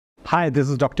Hi, this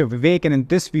is Dr. Vivek, and in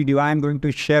this video, I am going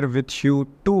to share with you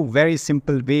two very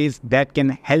simple ways that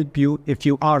can help you if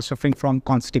you are suffering from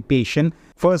constipation.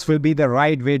 First will be the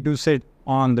right way to sit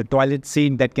on the toilet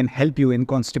seat that can help you in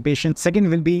constipation. Second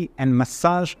will be a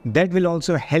massage that will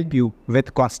also help you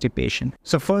with constipation.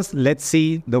 So first, let's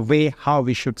see the way how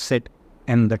we should sit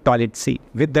in the toilet seat.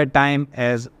 With the time,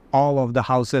 as all of the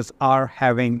houses are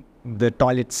having the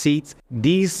toilet seats,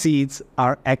 these seats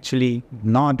are actually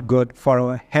not good for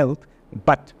our health,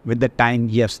 but with the time,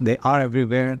 yes, they are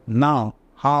everywhere. Now,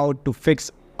 how to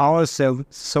fix ourselves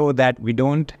so that we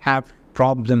don't have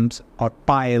problems or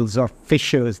piles or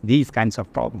fissures, these kinds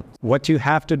of problems. What you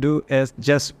have to do is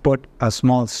just put a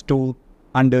small stool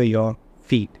under your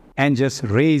feet and just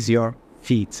raise your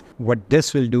feet. What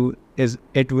this will do is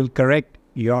it will correct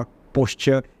your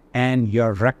posture and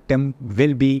your rectum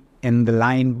will be in the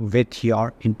line with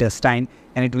your intestine,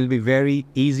 and it will be very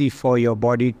easy for your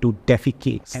body to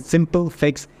defecate. A simple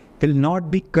fix will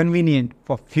not be convenient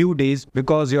for few days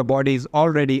because your body is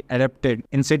already adapted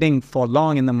in sitting for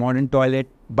long in the modern toilet,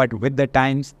 but with the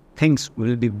times things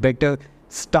will be better.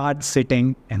 Start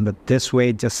sitting, and this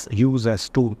way just use a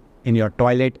stool in your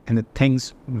toilet and the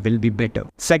things will be better.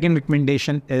 Second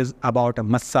recommendation is about a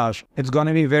massage. It's going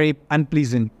to be very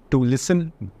unpleasant to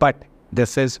listen, but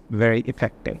this is very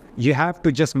effective. You have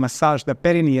to just massage the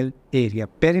perineal area.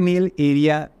 Perineal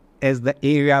area is the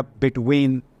area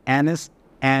between anus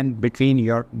and between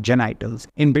your genitals.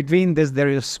 In between this, there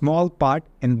is a small part.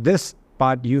 In this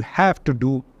part, you have to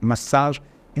do massage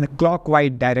in a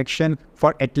clockwise direction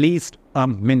for at least a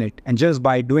minute. And just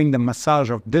by doing the massage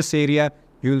of this area,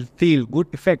 you'll feel good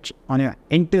effects on your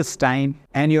intestine,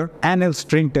 and your anal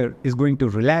sphincter is going to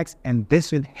relax, and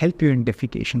this will help you in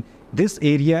defecation. This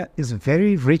area is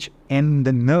very rich in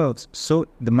the nerves, so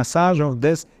the massage of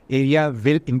this area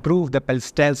will improve the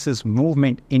peristalsis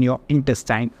movement in your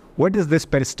intestine. What is this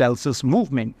peristalsis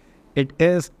movement? It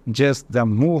is just the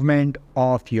movement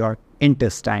of your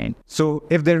intestine. So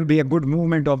if there will be a good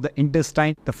movement of the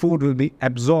intestine, the food will be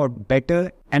absorbed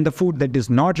better, and the food that is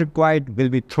not required will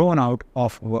be thrown out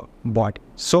of our body.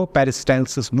 So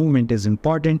peristalsis movement is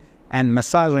important, and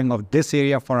massaging of this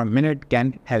area for a minute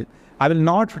can help. I will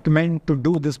not recommend to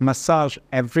do this massage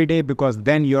every day because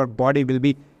then your body will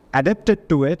be adapted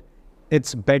to it.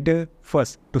 It's better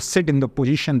first to sit in the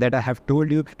position that I have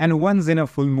told you, and once in a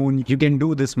full moon you can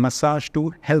do this massage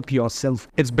to help yourself.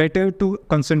 It's better to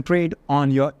concentrate on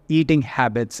your eating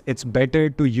habits. It's better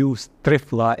to use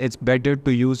trifla. It's better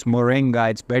to use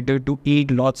moringa. It's better to eat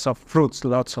lots of fruits,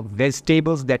 lots of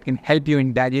vegetables that can help you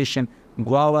in digestion.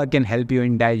 Guava can help you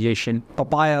in digestion.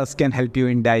 Papayas can help you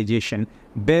in digestion.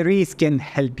 Berries can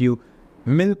help you.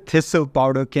 Milk thistle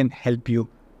powder can help you.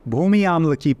 Bhumi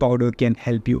amlaki powder can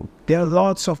help you. There are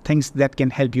lots of things that can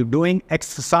help you. Doing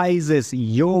exercises,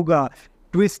 yoga,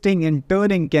 twisting and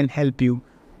turning can help you.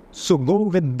 So go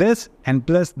with this, and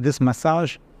plus this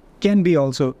massage can be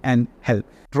also an help.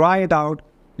 Try it out.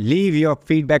 Leave your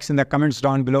feedbacks in the comments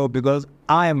down below because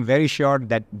I am very sure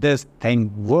that this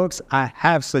thing works. I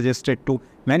have suggested to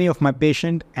many of my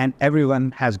patients and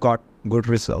everyone has got good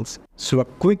results. So a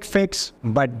quick fix,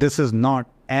 but this is not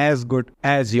as good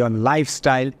as your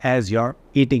lifestyle, as your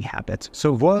eating habits.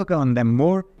 So work on them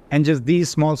more, and just these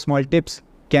small tips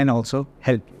can also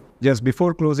help you. Just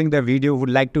before closing the video, would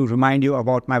like to remind you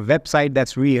about my website,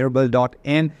 that's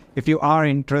reherbal.in. If you are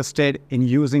interested in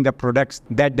using the products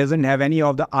that doesn't have any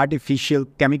of the artificial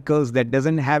chemicals, that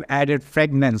doesn't have added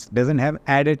fragrance, doesn't have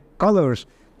added colors,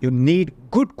 you need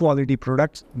good quality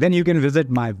products, then you can visit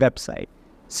my website.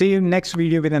 See you next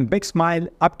video with a big smile.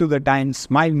 Up to the time,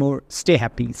 smile more, stay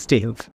happy, stay healthy.